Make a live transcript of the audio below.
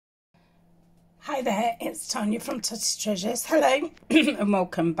Hi there, it's Tania from Tatty Treasures. Hello and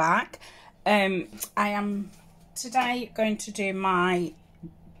welcome back. I am today going to do my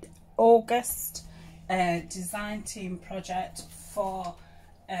August design team project for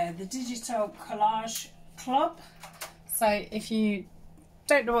the Digital Collage Club. So if you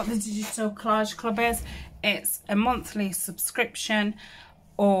don't know what the Digital Collage Club is, it's a monthly subscription,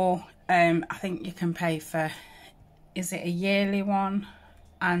 or I think you can pay for, is it a yearly one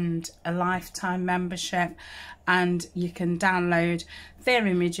and a lifetime membership, and you can download their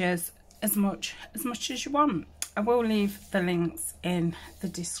images as much as you want. I will leave the links in the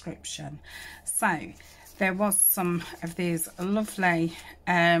description. So there was some of these lovely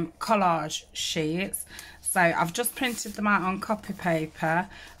collage sheets, so I've just printed them out on copy paper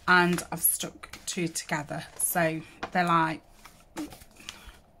and I've stuck two together, so they're like,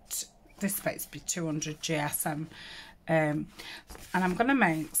 this supposed to be 200 GSM. And I'm going to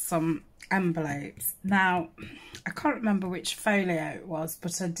make some envelopes. Now, I can't remember which folio it was,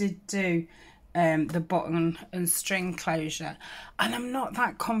 but I did do the button and string closure, and I'm not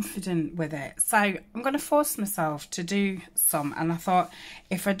that confident with it. So I'm going to force myself to do some, and I thought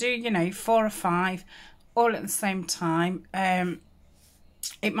if I do, you know, 4 or 5 all at the same time,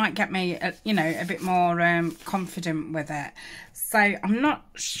 it might get me, you know, a bit more confident with it. So I'm not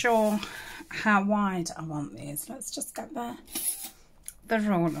sure how wide I want these. Let's just get the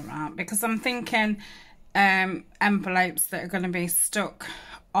ruler out, because I'm thinking envelopes that are going to be stuck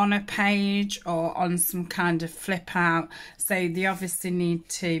on a page or on some kind of flip out, so they obviously need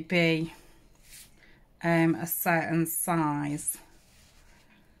to be a certain size.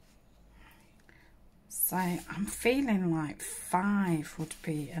 So I'm feeling like 5 would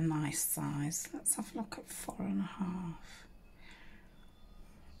be a nice size. Let's have a look at 4.5.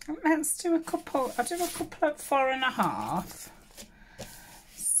 Let's do a couple. I'll do a couple at 4.5.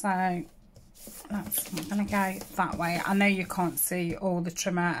 So I'm going to go that way. I know you can't see all the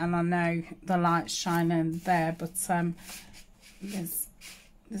trimmer, and I know the light's shining there, but there's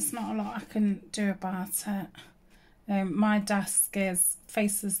not a lot I can do about it. My desk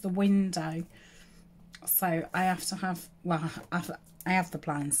faces the window, so I have to have, well, I have the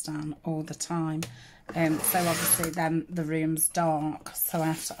blinds down all the time. So obviously then the room's dark, so I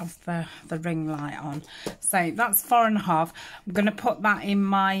have to have the ring light on. So that's 4.5. I'm going to put that in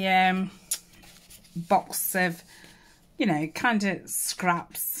my box of, you know, kind of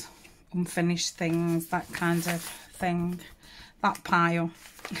scraps, unfinished things, that kind of thing. That pile.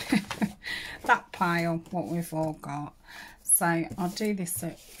 That pile, what we've all got. So I'll do this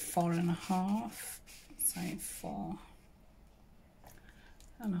at 4.5. So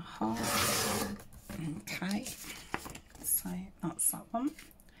 4.5. Okay, so that's that one,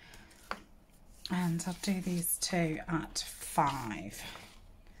 and I'll do these two at 5.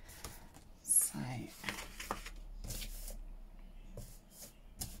 So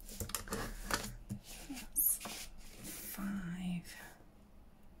that's 5.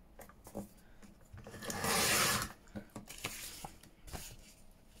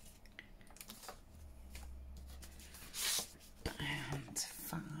 And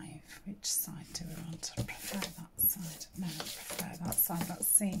 5. Which side do we want? I prefer that side. No, I prefer that side. Let's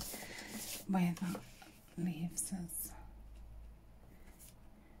see where that leaves us.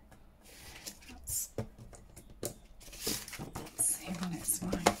 Let's see what it's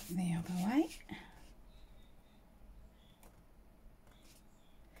like the other way.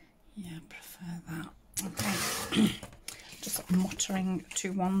 Yeah, I prefer that. Okay. Just muttering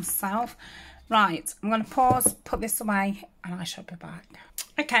to oneself. Right, I'm going to pause, put this away, and I shall be back.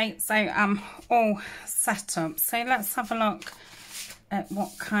 Okay, so I'm all set up. So let's have a look at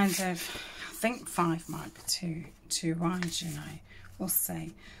what kind of, I think 5 might be too wide, you know. We'll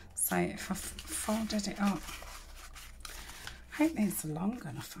see. So if I folded it up, I hope these are long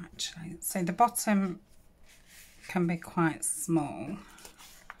enough actually. So the bottom can be quite small.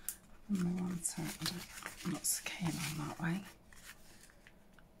 And we want to, I'm not so keen on that way.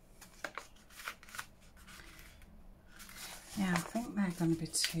 Yeah, I think they're going to be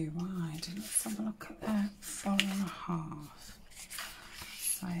too wide. Let's have a look at the 4.5.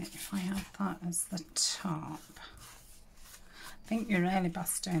 So if I have that as the top, I think you're really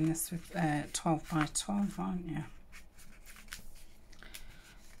best doing this with 12 by 12, aren't you?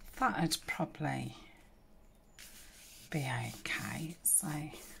 That'd probably be okay. So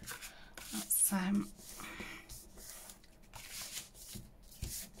let's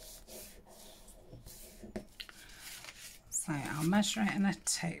so I'll measure it in a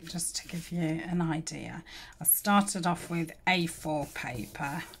tape just to give you an idea. I started off with A4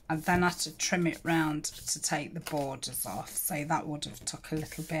 paper and then had to trim it round to take the borders off, so that would have took a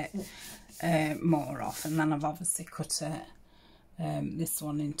little bit more off, and then I've obviously cut it this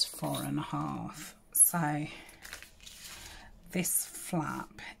one into 4.5. So this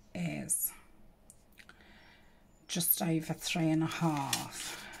flap is just over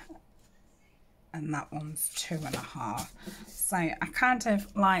 3.5, and that one's 2.5. So I kind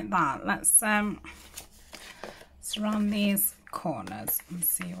of like that. Let's surround these corners and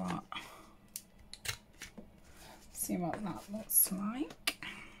see what that looks like.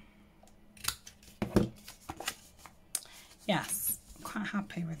 Yes, I'm quite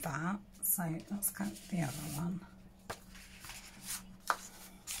happy with that. So let's go to the other one.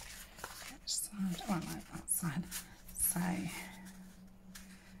 Which side? Oh, I like that side. So I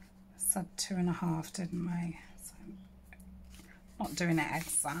said 2.5, didn't we? So not doing it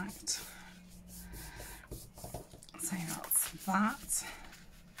exact. So that's that.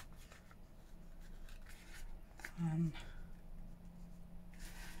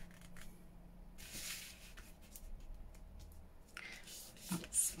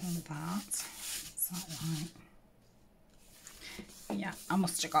 That's all that. Is that right? Yeah, I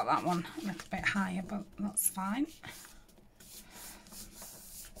must have got that one a little bit higher, but that's fine.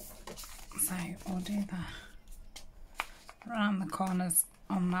 So we'll do that around the corners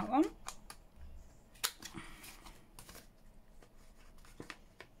on that one.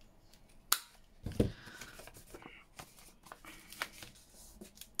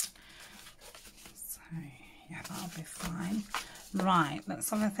 Yeah, that'll be fine. Right, let's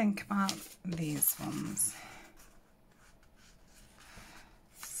have a think about these ones.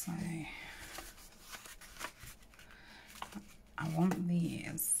 So I want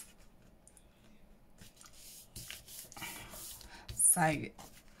these. So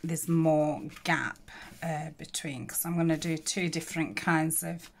there's more gap between, because I'm going to do two different kinds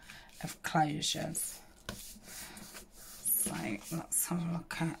of closures. So let's have a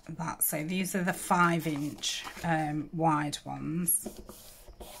look at that. So these are the 5-inch wide ones.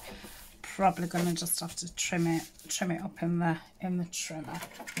 Probably going to just have to trim it up in the trimmer.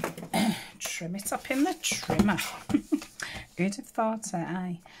 Trim it up in the trimmer. Who'd have thought it,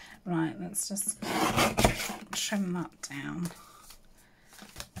 eh? Right, let's just trim that down.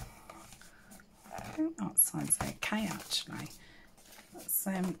 I think that side's okay actually. Let's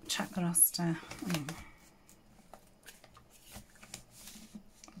check the raster.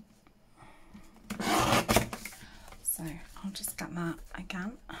 So I'll just get that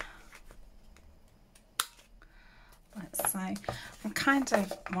again. Let's say I'm kind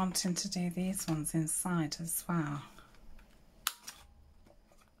of wanting to do these ones inside as well.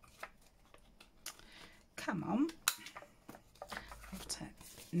 Come on. I have to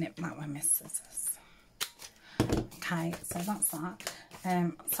nip that with my scissors. Okay, so that's that.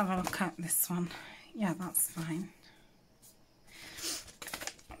 Let's have a look at this one. Yeah, that's fine.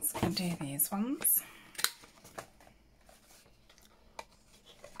 Let's go do these ones.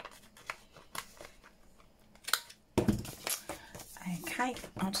 Okay,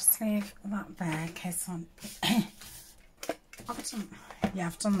 I'll just leave that there in case I'm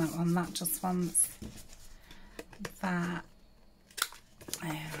I've done that one. That just wants that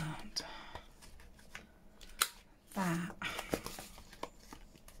and that.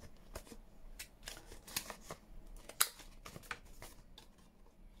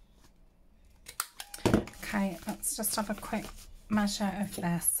 Okay, let's just have a quick measure of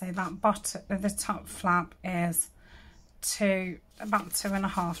this. So that bottom, the top flap is about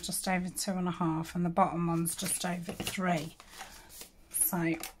 2.5, just over 2.5, and the bottom one's just over 3.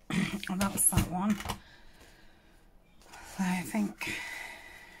 So that's that one. So I think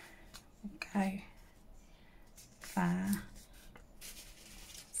we'll go there.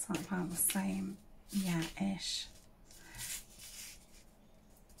 Is that about the same? Yeah, ish.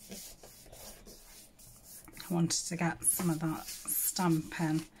 I wanted to get some of that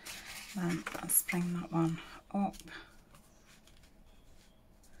stamping. Then let's bring that one up.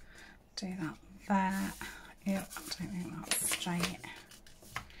 Do that there. Yep, I don't think that's straight.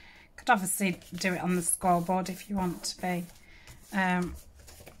 Could obviously do it on the scoreboard if you want to be,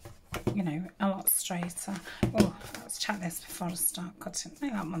 you know, a lot straighter. Oh, let's check this before I start cutting. No,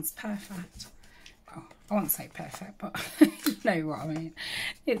 that one's perfect. Well, I won't say perfect, but you know what I mean.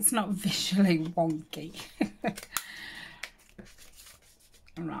 It's not visually wonky.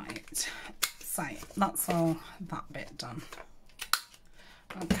 Right, so that's all that bit done.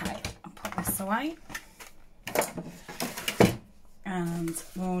 Okay, I'll put this away. And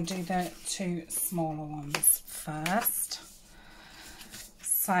we'll do the 2 smaller ones first.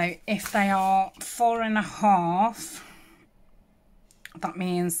 So if they are 4.5, that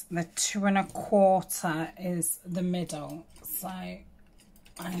means the 2.25 is the middle. So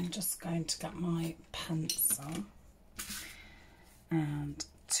I'm just going to get my pencil and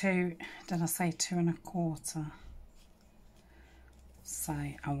did I say 2 1/4? So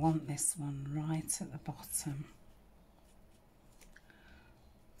I want this one right at the bottom.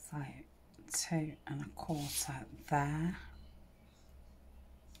 So 2 1/4 there.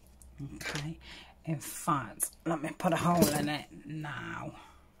 Okay, in fact, let me put a hole in it now.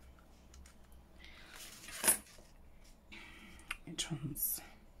 Which one's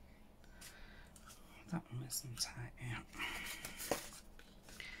that one? Isn't it? Yeah.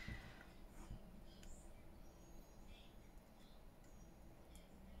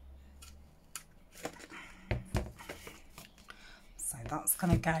 So that's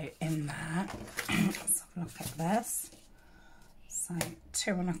going to go in there. Let's have a look at this. So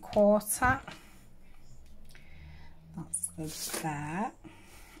 2 1/4. That's good there.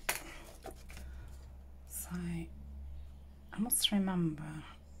 So I must remember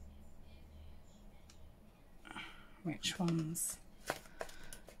which one's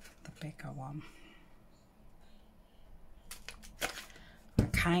the bigger one.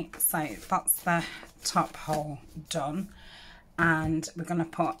 Okay, so that's the top hole done, and we're going to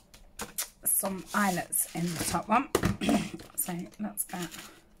put some eyelets in the top one. So let's get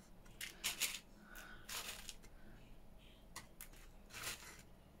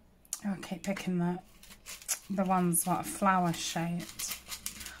I keep picking the ones that are flower shaped.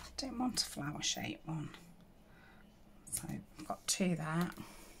 I don't want a flower shaped one. So I've got 2 there.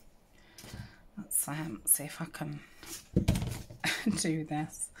 Let's see if I can do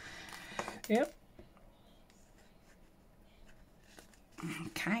this. Yep.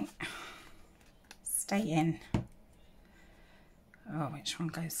 Okay. Stay in. Oh, which one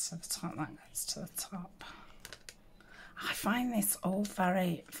goes to the top? That goes to the top. I find this all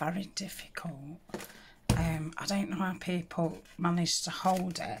very, very difficult. I don't know how people manage to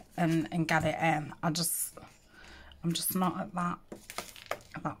hold it and get it in. I'm just not at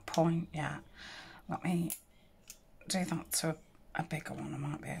that point yet. Let me do that to a bigger one. I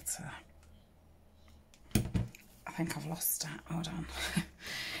might be able to. I think I've lost it. Hold on.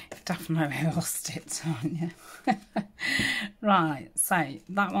 Definitely lost it, Tania. Right, so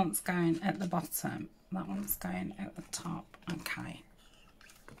that one's going at the bottom. That one's going at the top. Okay.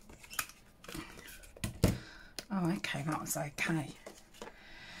 Oh, okay, that was okay.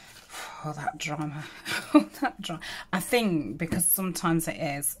 Oh, that drama. That drama. I think because sometimes it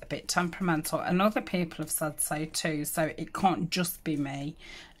is a bit temperamental, and other people have said so too, so it can't just be me.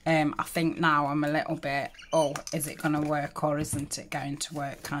 I think now I'm a little bit, oh, is it going to work or isn't it going to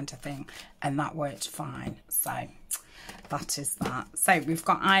work kind of thing, and that worked fine. So that is that. So we've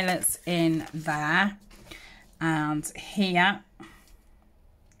got eyelets in there, and here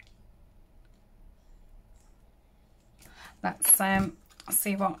let's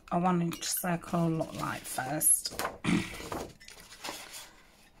see what a 1 inch circle will look like first.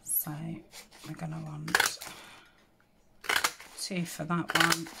 So we're going to want 2 for that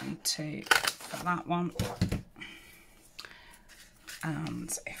one and 2 for that one.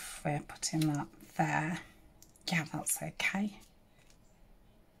 And if we're putting that there, yeah, that's okay.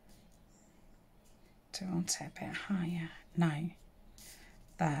 Do you want it a bit higher? No.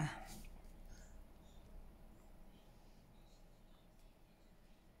 There.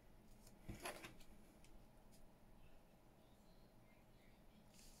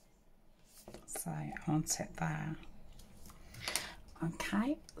 So I want it there.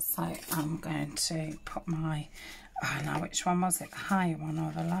 Okay, so I'm going to put my, oh no, which one was it? The higher one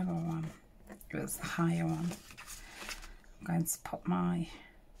or the lower one? It was the higher one. I'm going to put my,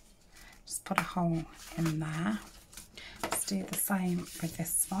 just put a hole in there. Let's do the same with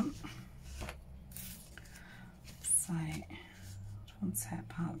this one. So I want it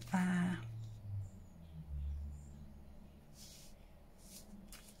about there.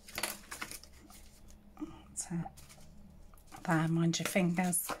 There, mind your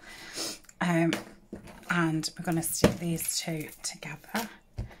fingers. And we're going to stick these 2 together.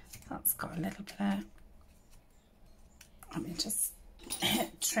 That's got a little bit. Let me just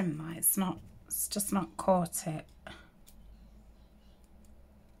trim that. It's just not caught it.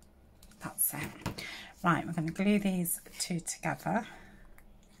 That's it. Right, we're going to glue these 2 together.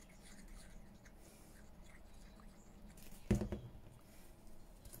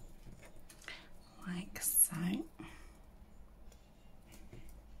 Like so.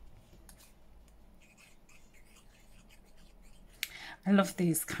 I love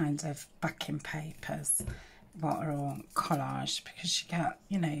these kind of backing papers that are all collage, because you get,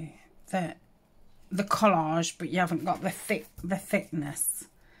 you know, the collage, but you haven't got the thickness.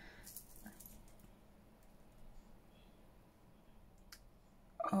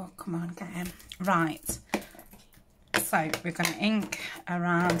 Oh, come on, get in. Right. So we're going to ink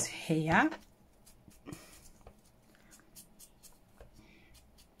around here.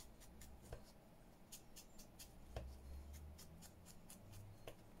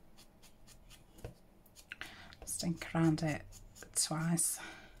 Just ink around it twice.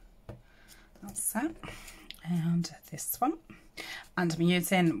 That's it. And this one. And I'm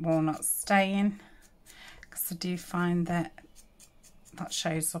using walnut stain because I do find that that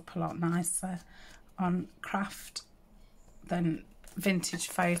shows up a lot nicer on craft than vintage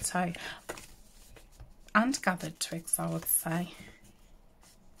photo and gathered twigs, I would say.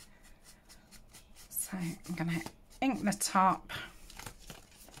 So I'm going to ink the top.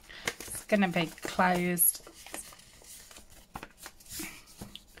 It's going to be closed.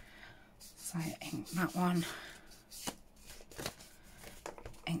 So ink that one.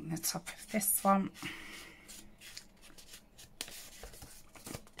 Ink the top of this one.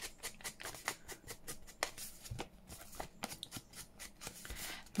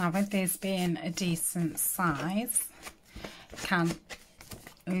 Now with these being a decent size, you can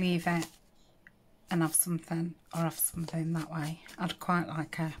leave it and have something, or have something that way. I'd quite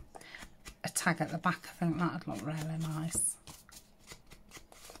like a tag at the back. I think that'd look really nice.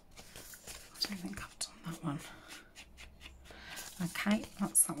 I don't think I've done that one. Okay,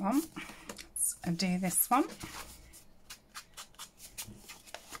 that's that one. Let's do this one.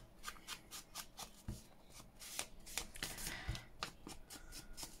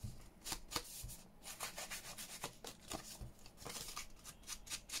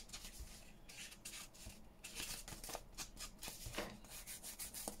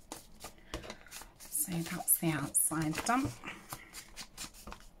 So that's the outside done.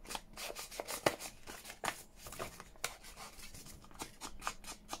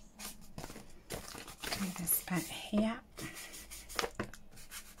 Do this bit here.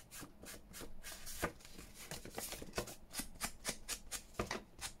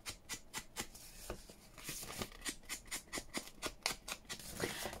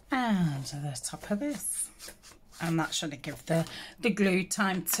 And to the top of this. And that should give the glue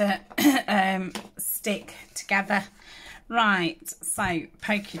time to stick together. Right, so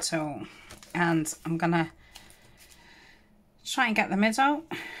pokey tool, and I'm gonna try and get the middle.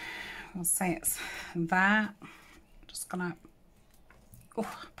 We'll say it's there. Just gonna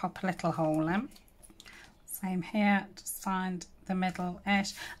pop a little hole in. Same here, just find the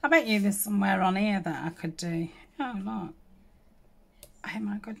middle-ish. I bet you there's somewhere on here that I could do. Oh look. Oh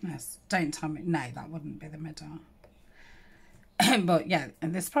my goodness. Don't tell me. No, that wouldn't be the middle. But yeah,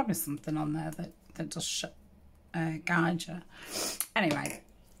 and there's probably something on there that does guide you. Anyway,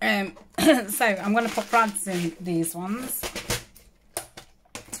 so I'm going to put brads in these ones.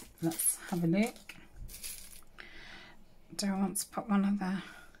 Let's have a look. Do I want to put one of the...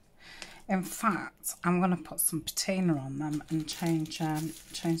 In fact, I'm going to put some patina on them and change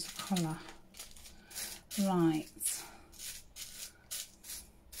the colour. Right.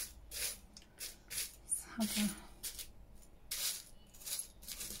 Let's have a...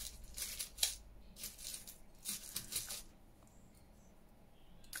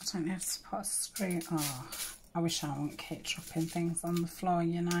 I don't have to put a screw. Oh, I wish I wouldn't keep dropping things on the floor,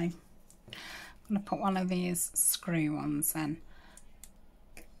 you know. I'm going to put one of these screw ones in.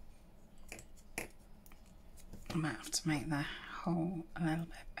 I might have to make the hole a little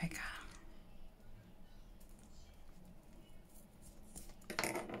bit bigger.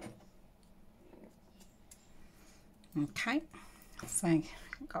 Okay, so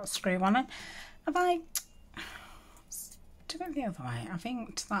I've got a screw on it. Have I do it the other way? I've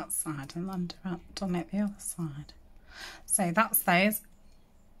inked that side and then done it the other side. So that's those.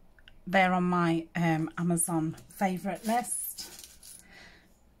 They're on my Amazon favourite list.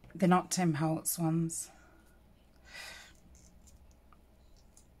 They're not Tim Holtz ones.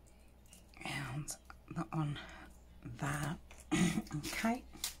 And that one there. Okay.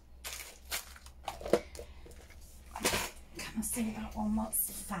 Can I see that one? What's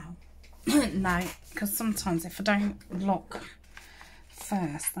the foul? No, because sometimes if I don't look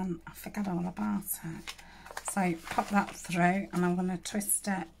first, then I forget all about it. So pop that through, and I'm going to twist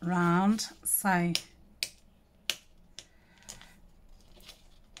it round so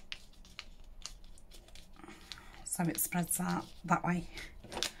it spreads out that way.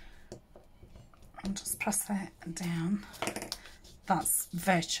 And just press it down. That's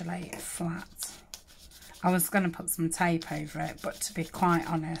virtually flat. I was going to put some tape over it, but to be quite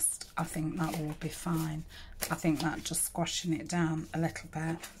honest, I think that will be fine. I think that just squashing it down a little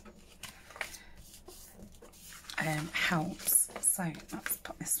bit helps. So let's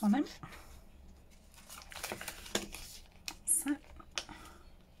put this one in. That's it.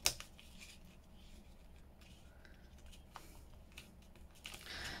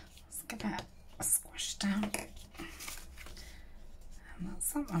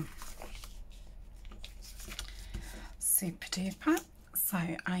 So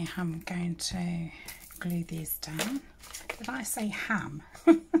I am going to glue these down. Did I say ham?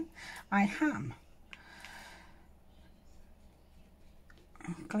 I ham.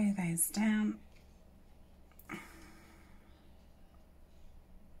 I'll glue those down. I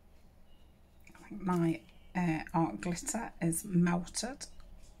think my art glitter is melted.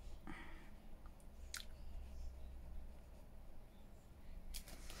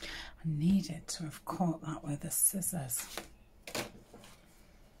 I needed to have caught that with the scissors.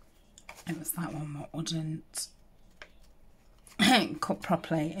 It was that one that wouldn't cut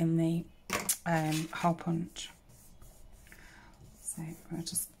properly in the hole punch. So we'll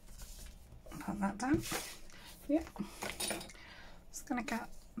just put that down. Yep. Just going to get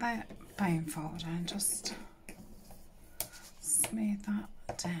the bone folder and just smooth that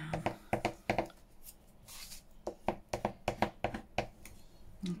down.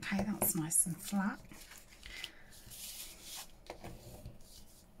 Okay, that's nice and flat.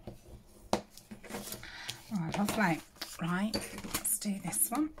 Alright, lovely. Right, let's do this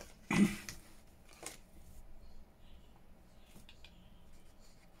one. Can't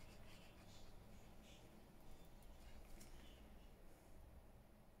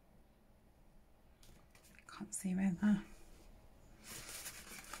see where that.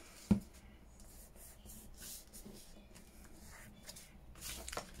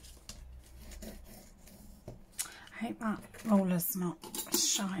 I hope that roller's not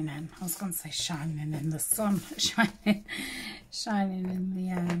shining. I was going to say shining in the sun, shining in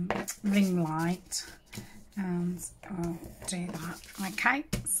the ring light, and I'll do that. Okay,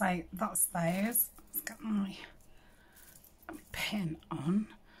 so that's those. Let's get my pin on,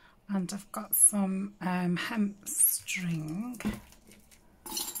 and I've got some hemp string,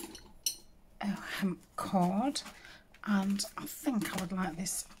 hemp cord, and I think I would like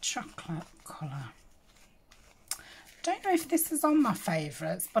this chocolate colour. Don't know if this is on my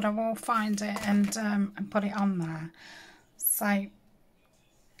favourites, but I will find it and put it on there. So I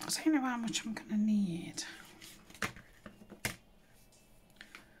don't know how much I'm going to need.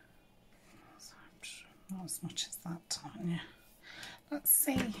 Not as much as that, Tania. Let's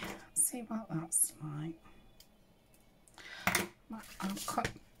see what that's like. I'll cut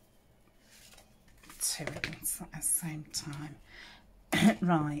two at the same time.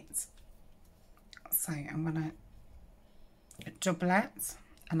 Right. So I'm going to double it,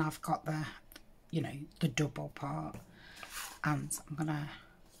 and I've got the, you know, the double part, and I'm gonna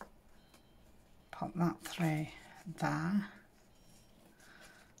put that through there.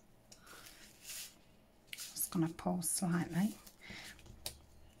 Just gonna pull slightly,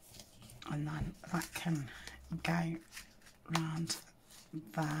 and then that can go round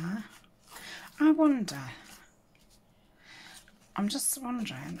there. I'm just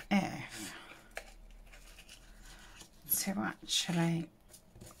wondering if to actually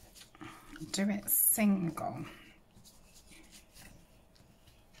do it single.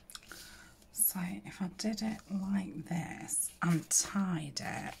 So if I did it like this and tied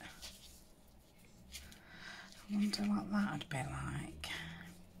it, I wonder what that would be like.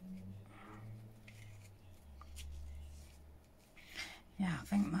 Yeah, I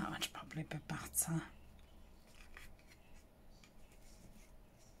think that would probably be better.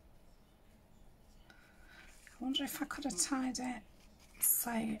 I wonder if I could have tied it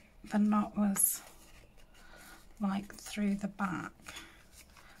so the knot was like through the back.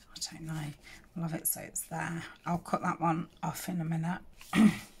 I don't know. I'll have it so it's there. I'll cut that one off in a minute.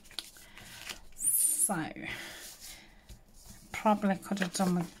 So, probably could have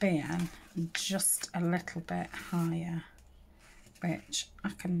done with being just a little bit higher, which I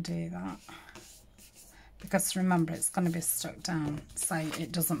can do that. Because remember, it's going to be stuck down, so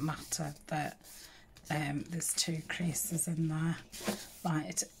it doesn't matter that there's two creases in there.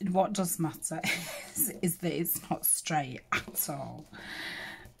 Right, what does matter is that it's not straight at all.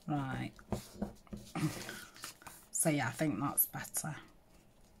 Right, so yeah, I think that's better.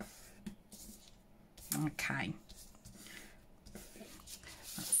 Okay,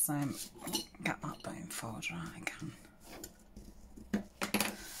 let's get that bone folder out again.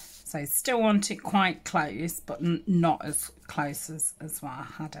 So still want it quite close, but not as close as what I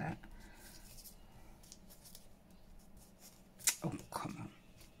had it. Oh, come on.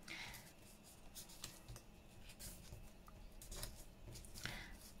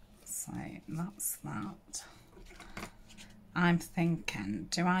 So that's that. I'm thinking,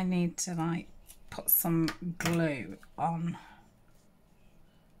 do I need to like put some glue on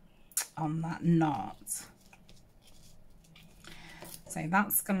that knot? So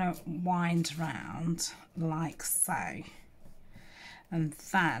that's going to wind round like so. And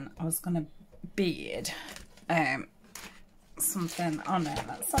then I was going to bead something on it.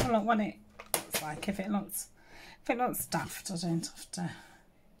 Let's have a look what it looks like. If it looks daft, I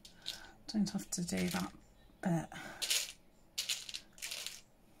don't have to do that bit.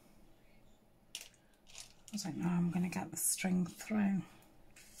 I don't know how I'm going to get the string through.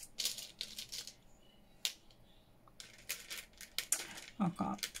 I've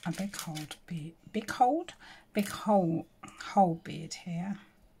got a big hole bead here.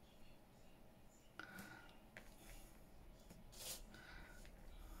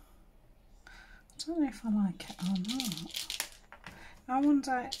 I don't know if I like it or not. I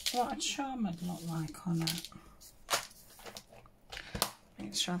wonder what a charm would look like on it.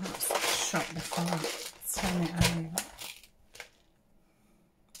 Make sure that's shut before I turn it over.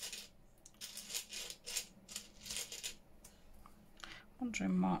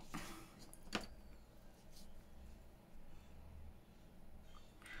 Wondering what.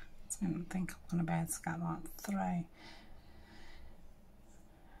 I don't think I'm going to be able to get that through.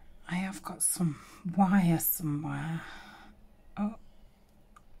 I have got some wire somewhere. Oh.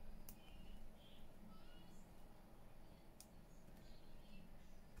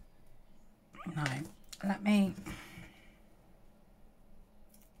 No, let me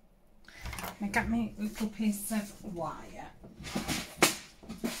get me a little piece of wire.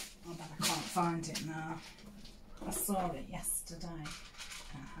 Oh, but I can't find it now. I saw it yesterday.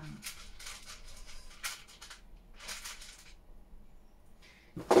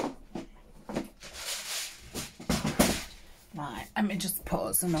 Right, let me just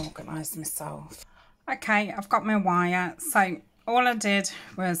pause and organise myself. Okay, I've got my wire. So all I did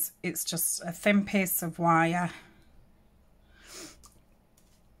was, it's just a thin piece of wire.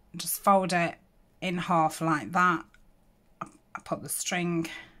 Just fold it in half like that. I put the string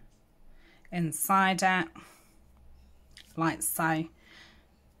inside it, like so.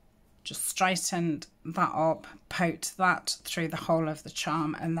 Just straightened that up, poked that through the hole of the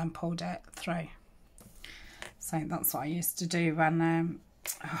charm, and then pulled it through. So that's what I used to do when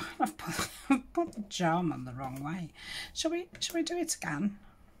oh, I've put the charm on the wrong way. Shall we do it again?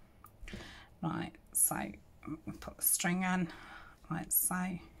 Right, so we put the string in like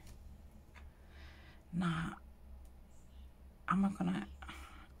so. Now, am I gonna?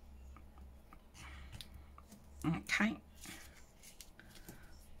 Okay.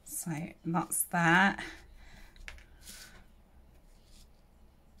 So that's there.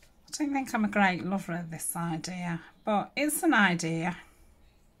 I don't think I'm a great lover of this idea, but it's an idea.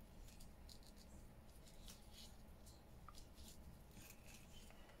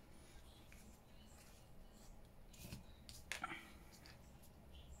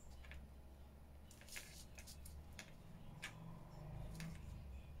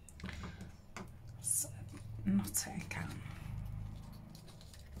 So, not it again.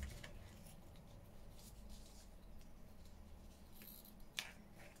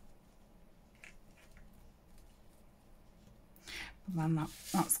 Then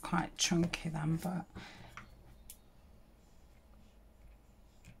that's quite chunky then, but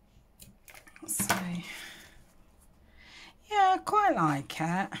so yeah, I quite like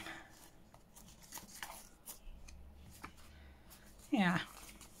it. Yeah,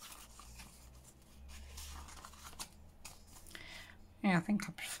 I think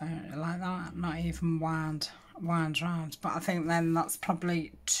I prefer it like that, not even wound round. But I think then that's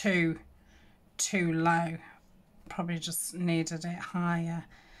probably too low. Probably just needed it higher,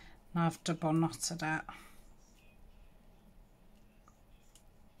 and I've double knotted it.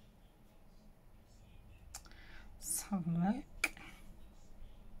 Let's have a look.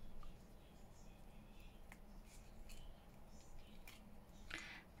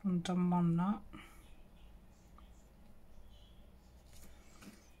 I've done one knot.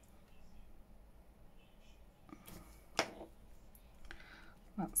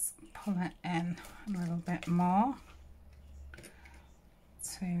 Let's pull it in a little bit more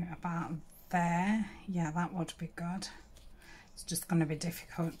to about there. Yeah, that would be good. It's just going to be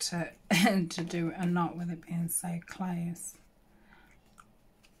difficult to to do a knot with it being so close.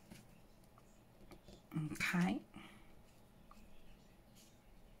 Okay.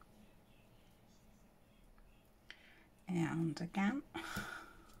 And again.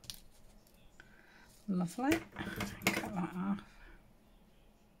 Lovely. Cut that off.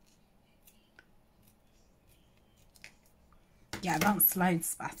 Yeah, that's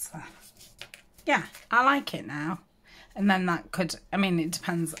loads better. Yeah, I like it now. And then that could, I mean, it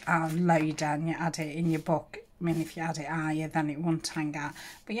depends how low down you add it in your book. I mean, if you add it higher, then it won't hang out.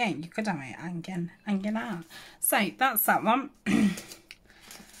 But yeah, you could have it hanging out. So that's that one.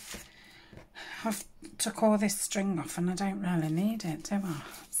 I've took all this string off and I don't really need it, do I?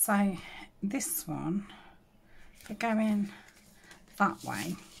 So this one, if I go in that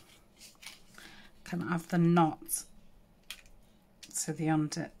way, can have the knot to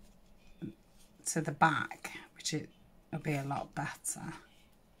the to the back, which it'll be a lot better.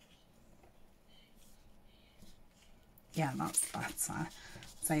 Yeah, that's better.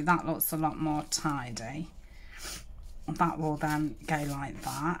 So that looks a lot more tidy. That will then go like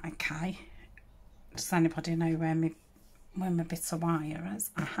that. Okay. Does anybody know where my bit of wire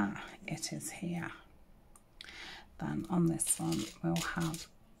is? Aha, it is here. Then on this one we'll have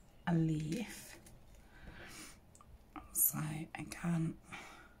a leaf. So again,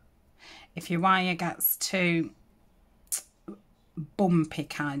 if your wire gets too bumpy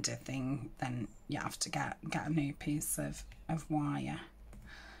kind of thing, then you have to get a new piece of wire.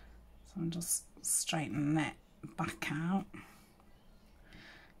 So I'm just straightening it back out.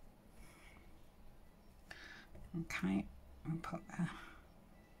 Okay, and put the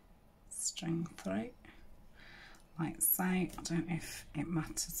string through like so. I don't know if it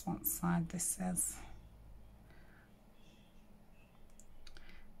matters what side this is.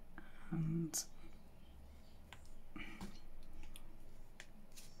 And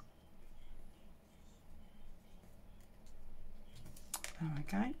there we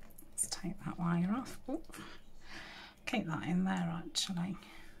go. Let's take that wire off. Ooh. Keep that in there actually.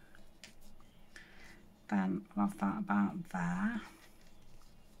 Then I'll have that about there.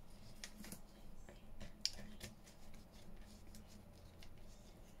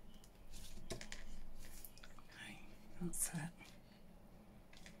 Okay, that's it.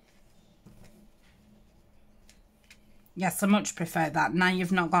 Yes, I much prefer that. Now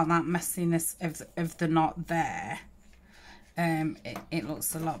you've not got that messiness of the knot there. It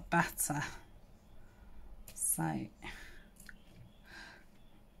looks a lot better. So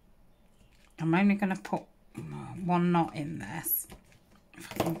I'm only going to put one knot in this,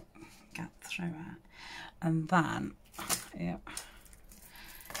 if I can get through it, and then yeah,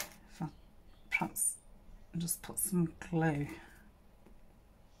 if I perhaps just put some glue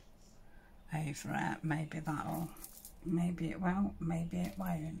over it, maybe that'll, maybe it will, maybe it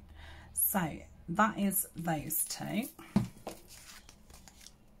won't. So that is those two.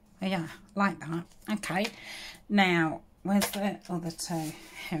 Yeah, like that. Okay, now where's the other two?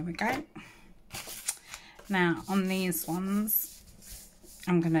 Here we go. Now on these ones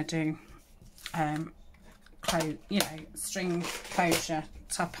I'm gonna do string closure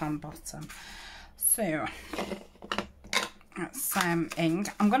top and bottom. So that's ink.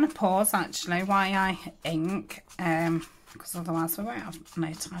 I'm gonna pause actually while I ink, because otherwise we won't have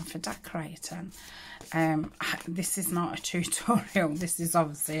no time for decorating. This is not a tutorial, this is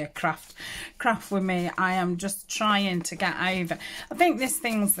obviously a craft with me. I am just trying to get over, I think there's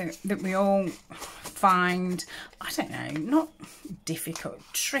things that we all find, I don't know, not difficult,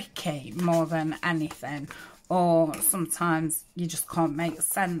 tricky more than anything, or sometimes you just can't make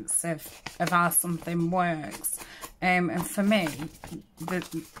sense of how something works. And for me,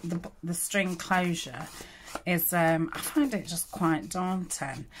 the string closure is, I find it just quite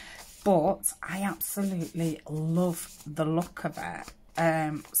daunting. But I absolutely love the look of it.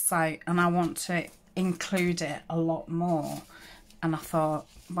 And I want to include it a lot more. And I thought,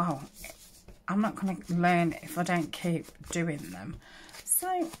 well, I'm not going to learn if I don't keep doing them.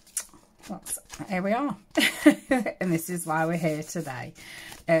 So here we are. And this is why we're here today.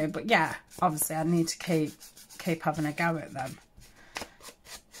 But yeah, obviously I need to keep having a go at them.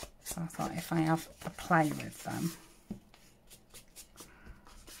 So I thought if I have a play with them,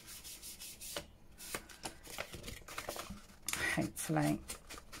 hopefully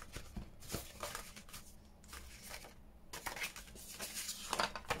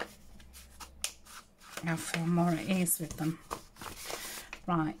I'll feel more at ease with them.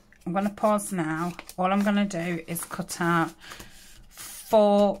 Right, I'm going to pause now. All I'm going to do is cut out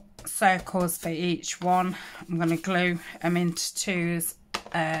 4 circles for each one. I'm going to glue them into 2s.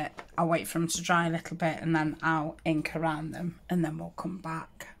 I'll wait for them to dry a little bit and then I'll ink around them and then we'll come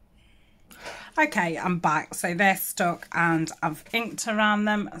back. Okay, I'm back. So they're stuck and I've inked around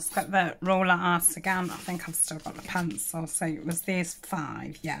them. Let's get the roller out again. I think I've still got the pencil. So it was these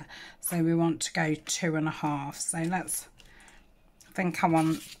 5, yeah. So we want to go 2.5. So let's, I think I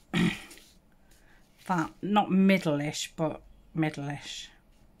want that, not middle-ish, but middle-ish.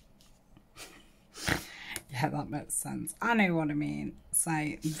 Yeah, that makes sense. I know what I mean. So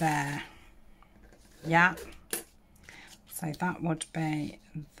there. Yeah. So that would be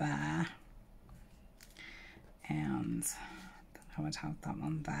there. And then I would have that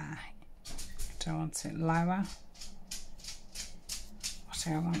one there. Do I want it lower? Or do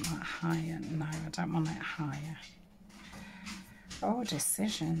I want that higher? No, I don't want it higher. Oh,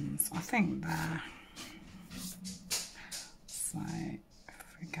 decisions. I think there. So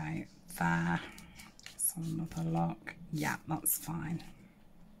there. So another look. Yeah, that's fine.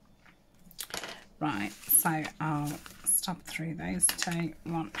 Right, so I'll stab through those two.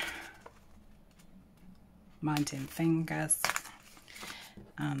 One, minding fingers,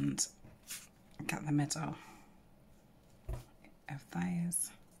 and get the middle of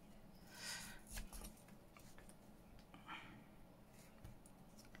those.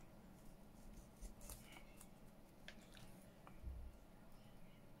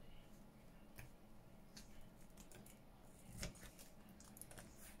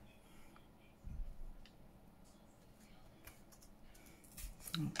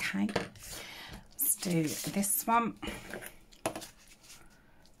 Okay, let's do this one.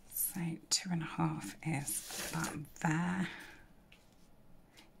 So 2.5 is that there.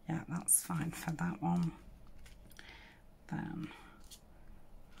 Yeah, that's fine for that one. Then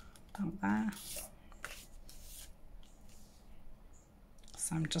that there.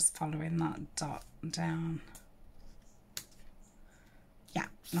 So I'm just following that dot down. Yeah,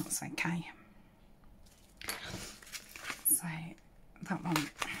 that's okay. So that one,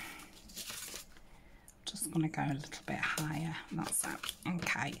 just going to go a little bit higher. That's it.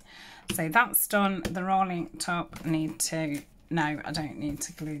 Okay, so that's done. They're all inked up. Need to, no, I don't need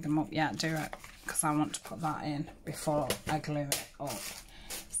to glue them up yet, do it, because I want to put that in before I glue it up.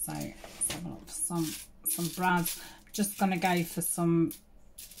 So let's have a look for some brads. Just going to go for some,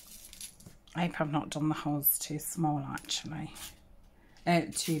 I hope I've not done the holes too small actually,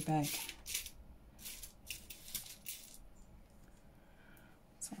 too big.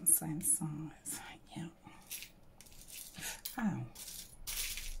 So the same size, yeah. Oh,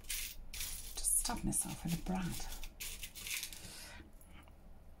 just stabbed myself with a brad.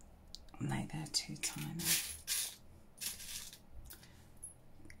 No, they're too tiny.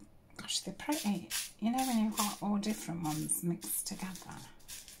 Gosh, they're pretty. You know when you've got all different ones mixed together.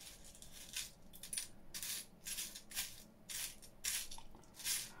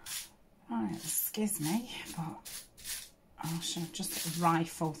 Right, excuse me, but I should just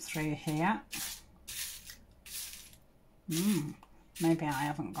rifle through here. Maybe I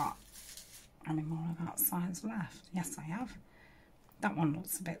haven't got any more of that size left. Yes, I have. That one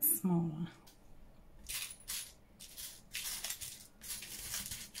looks a bit smaller.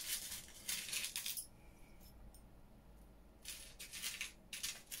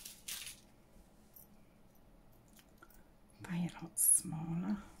 They look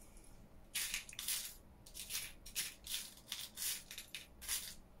smaller.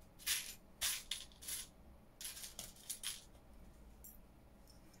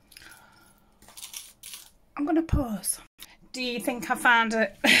 I'm going to pause. Do you think I found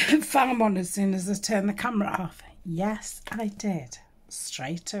one as soon as I turned the camera off? Yes, I did.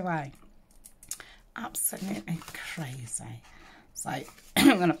 Straight away. Absolutely crazy. So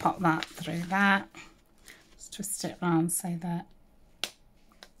I'm going to pop that through there. Just twist it around so that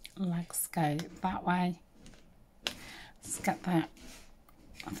legs go that way. Let's get that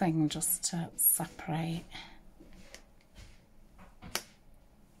thing just to separate.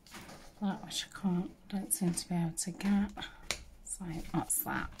 That which I don't seem to be able to get. So that's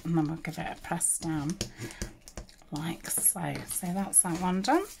that, and then we'll give it a press down like so. So that's that one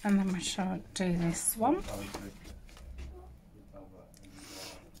done, and then we shall do this one.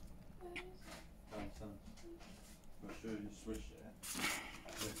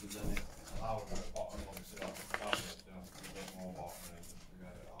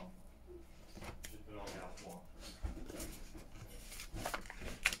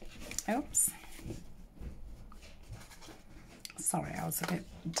 Oops. Sorry, I was a bit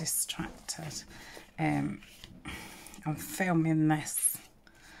distracted. I'm filming this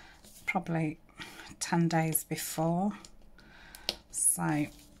probably 10 days before. So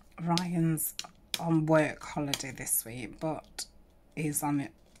Ryan's on work holiday this week, but he's on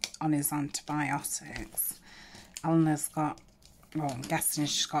his antibiotics. Eleanor's got, well, I'm guessing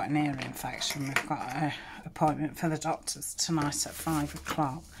she's got an ear infection. We've got an appointment for the doctors tonight at 5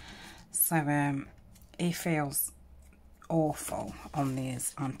 o'clock. So he feels awful on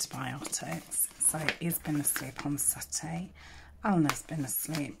these antibiotics. So he's been asleep on the settee. Eleanor's been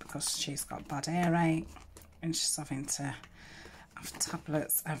asleep because she's got bad earache and she's having to have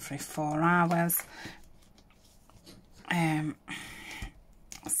tablets every 4 hours.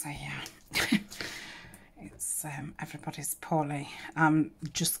 So yeah, it's everybody's poorly. I'm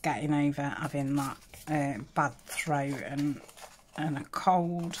just getting over having that bad throat and a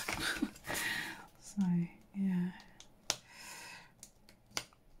cold. So yeah.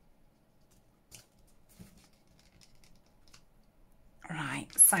 Right,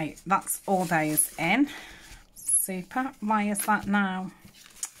 so that's all those in. Super. Why is that now?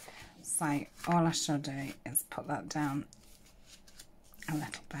 So all I shall do is put that down a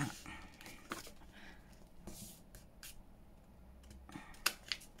little bit.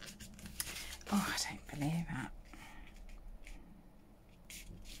 Oh, I don't believe it.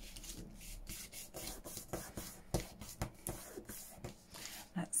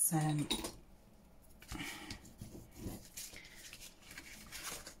 Let's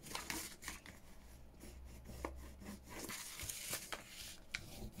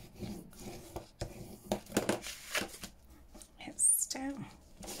it's still,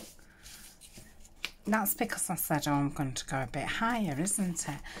 that's because I said, oh, I'm going to go a bit higher, isn't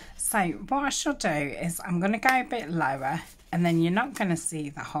it? So what I shall do is I'm going to go a bit lower, and then you're not going to see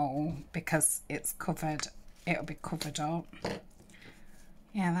the hole because it's covered, it'll be covered up.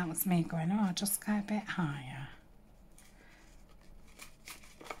 Yeah, that was me going, oh, I'll just go a bit higher.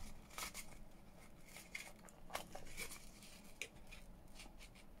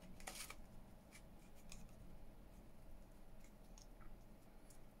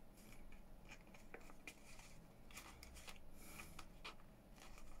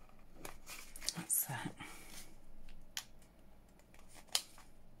 That's it.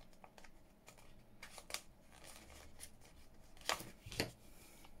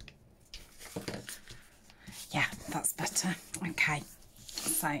 Yeah, that's better. Okay,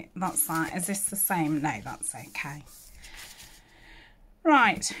 so that's that. Is this the same? No, that's okay.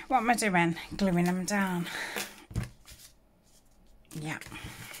 Right, what am I doing? Gluing them down. Yeah.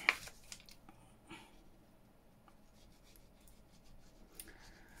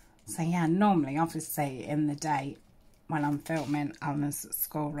 So yeah, normally, obviously, in the day when I'm filming, Alan's at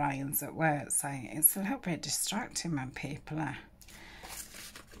school, Ryan's at work, so it's a little bit distracting when people are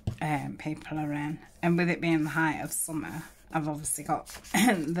in. And with it being the height of summer, I've obviously got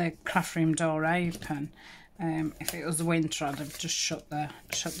the craft room door open. If it was winter, I'd have just shut the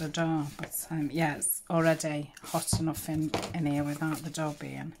door. But yeah, it's already hot enough in here without the door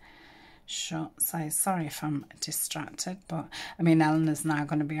being shut. So sorry if I'm distracted, but I mean, Eleanor's now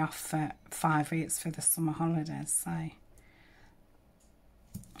going to be off for 5 weeks for the summer holidays, so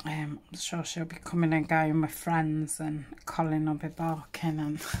I'm sure she'll be coming and going with friends, and Colin will be barking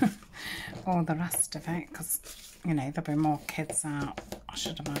and all the rest of it, because, you know, there'll be more kids out, I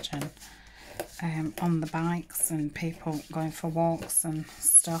should imagine, on the bikes and people going for walks and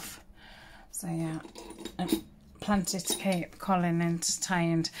stuff. So yeah, plenty to keep Colin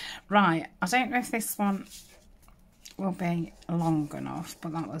entertained. Right, I don't know if this one will be long enough,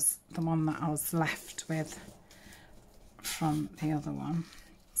 but that was the one that I was left with from the other one.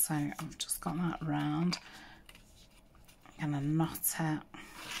 So I've just got that round. I'm going to knot it.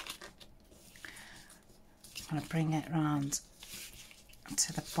 I'm going to bring it round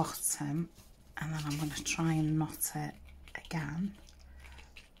to the bottom, and then I'm going to try and knot it again.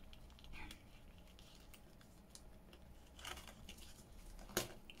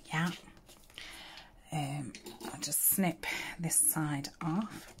 Yeah. I'll just snip this side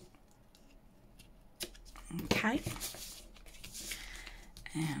off. Okay.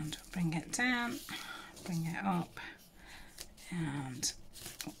 And bring it down, bring it up, and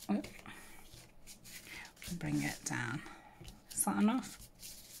bring it down. Is that enough?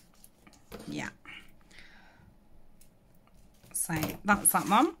 Yeah. So that's that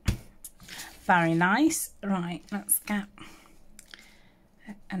one. Very nice. Right, let's get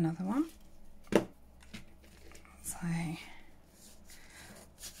another one. So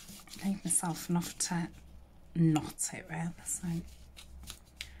leave myself enough to knot it with. So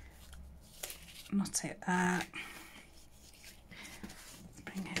knot it there,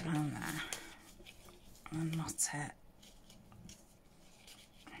 bring it around there, and knot it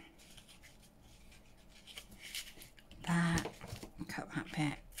there, cut that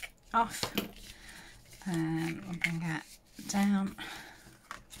bit off, then we'll bring it down,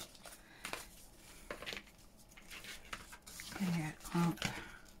 bring it up,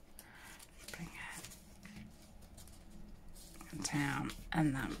 bring it down,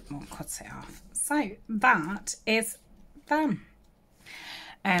 and then we'll cut it off. So that is them.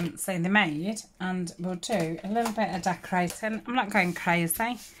 So they made, and we'll do a little bit of decorating. I'm not going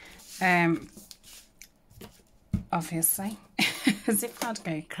crazy, obviously, as if I'd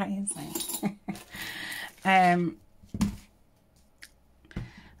go crazy. I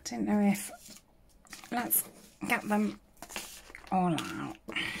don't know if, let's get them all out.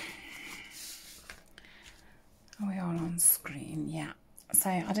 Are we all on screen? Yeah. So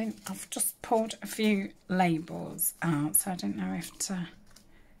I've just pulled a few labels out, so I don't know if to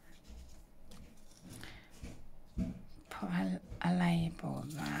put a label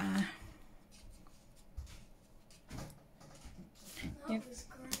there. That was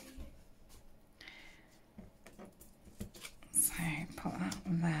great.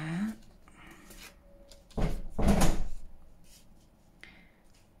 there.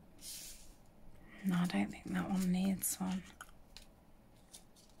 No, I don't think that one needs one.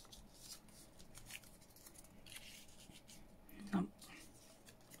 Nope.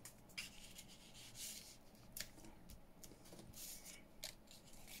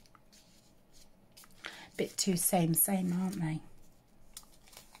 Bit too same, aren't they?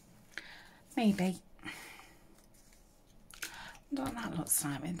 Maybe. I don't know what that looks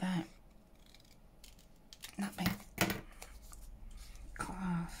like with that. That bit cut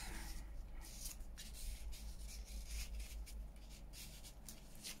off.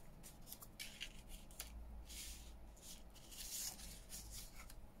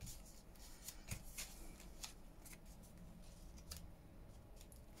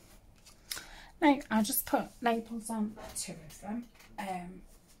 No, I just put labels on 2 of them.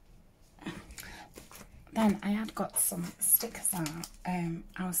 Then I had got some stickers out.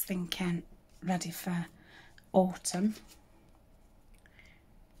 I was thinking ready for autumn.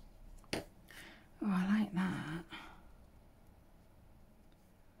 Oh, I like that.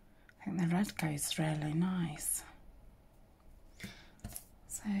 I think the red goes really nice.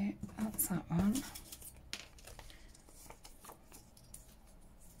 So that's that one.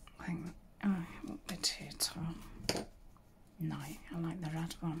 I think, oh, it won't be too tall. No, I like the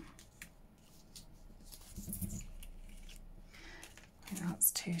red one. I think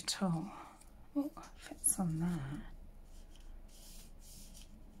that's too tall. Oh, fits on there.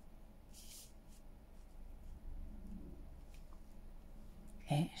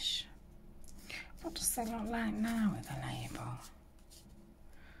 Ish. What does it look like now with the label?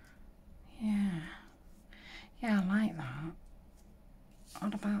 Yeah. Yeah, I like that.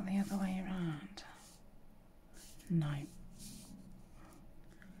 What about the other way around? No.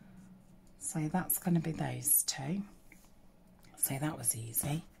 So that's going to be those 2. So that was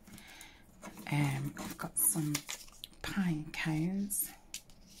easy. I've got some pine cones.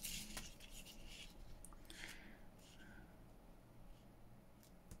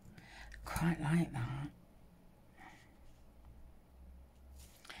 Quite like that.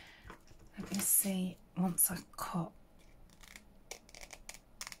 Let me see, once I cut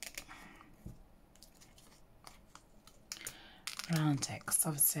around it, because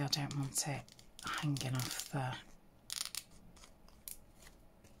obviously I don't want it hanging off the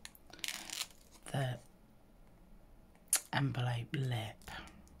envelope lip.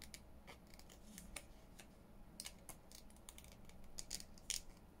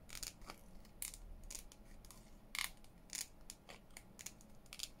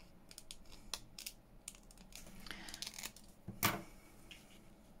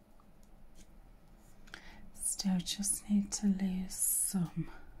 Still just need to lose some.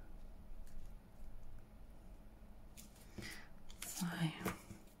 So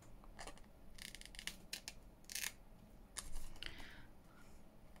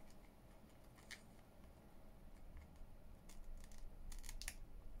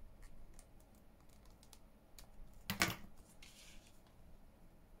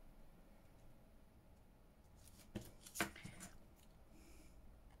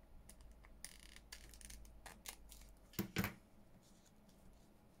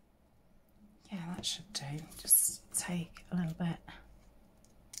that should do. Just take a little bit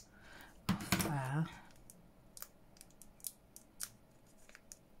off there.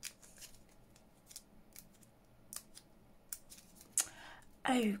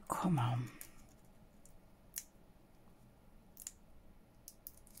 Oh, come on.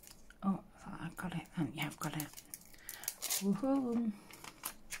 Oh, I thought I've got it. Yeah, I've got it. Woohoo!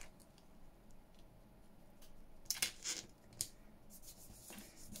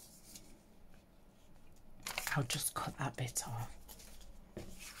 I'll just cut that bit off.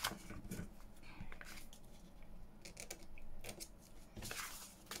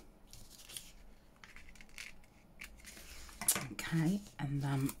 Okay, and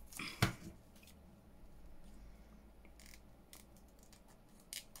then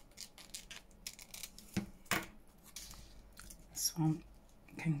this one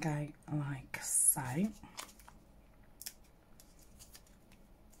can go like so.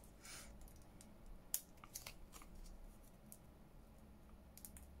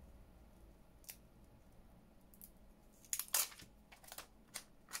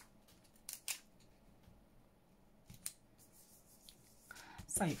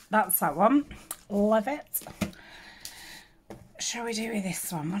 So that's that one. Love it. Shall we do with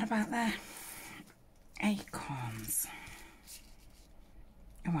this one? What about the acorns?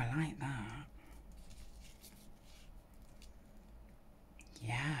 Oh, I like that.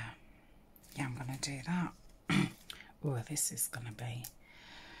 Yeah. Yeah, I'm going to do that. Oh, this is going to be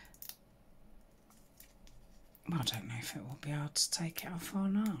Well, I don't know if it will be hard to take it off or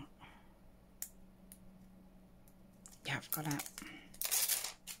not. Yeah, I've got it.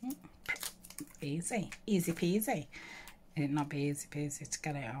 Easy, easy peasy. It'd not be easy peasy to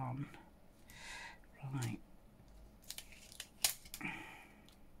get it on. Right.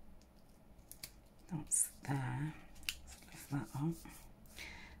 That's there. Let's lift that up.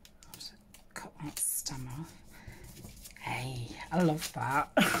 I'll just cut that stem off. Hey, I love that.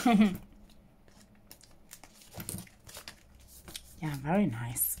 Yeah, very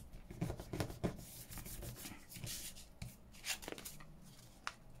nice.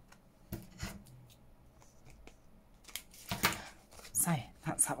 So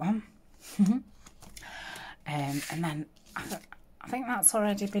that's that one. And then I think that's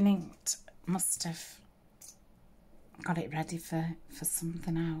already been inked. Must have got it ready for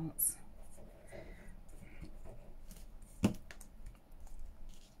something else.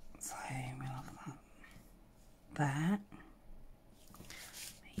 So we'll have that there.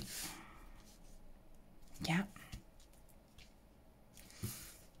 Yeah.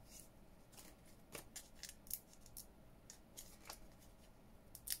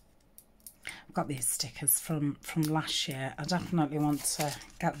 I've got these stickers from last year. I definitely want to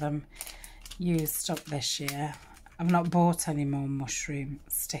get them used up this year. I've not bought any more mushroom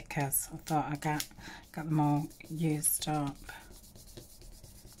stickers. I thought I'd get them all used up.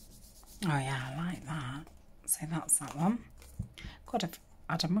 Oh yeah, I like that. So that's that one. Could have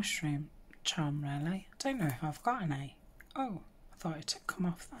had a mushroom charm really. I don't know if I've got any. Oh, I thought it had come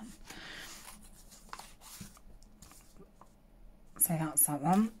off then. So that's that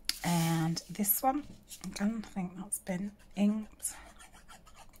one. And this one, again, I think that's been inked.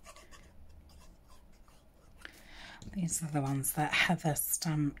 These are the ones that Heather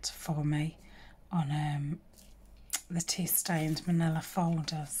stamped for me on the tea stained manila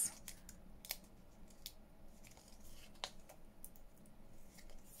folders.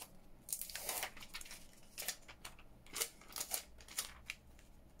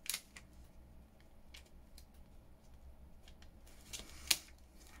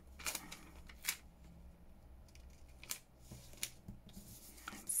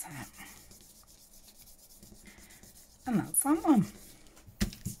 And that's that one.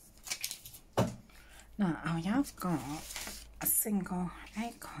 Now I have got a single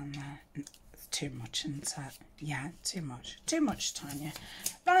acorn there. It's too much, isn't it? Yeah, too much. Too much, Tania.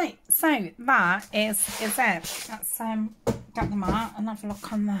 Right, so that is it. Let's get them out and have a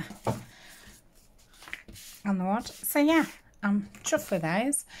look on the wood. So yeah, I'm chuffed with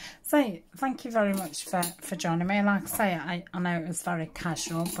those. So thank you very much for joining me. Like I say, I know it was very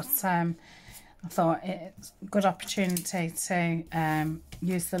casual, but I thought it's a good opportunity to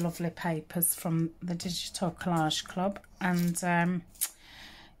use the lovely papers from the Digital Collage Club and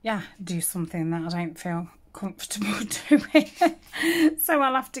yeah, do something that I don't feel comfortable doing. So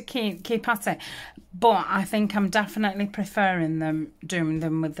I'll have to keep at it. But I think I'm definitely preferring doing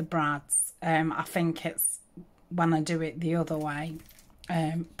them with the brads. I think it's when I do it the other way,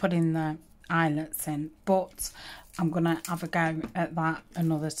 putting the eyelets in, but I'm going to have a go at that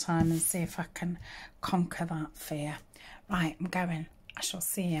another time and see if I can conquer that fear. Right, I'm going. I shall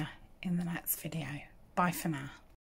see you in the next video. Bye for now.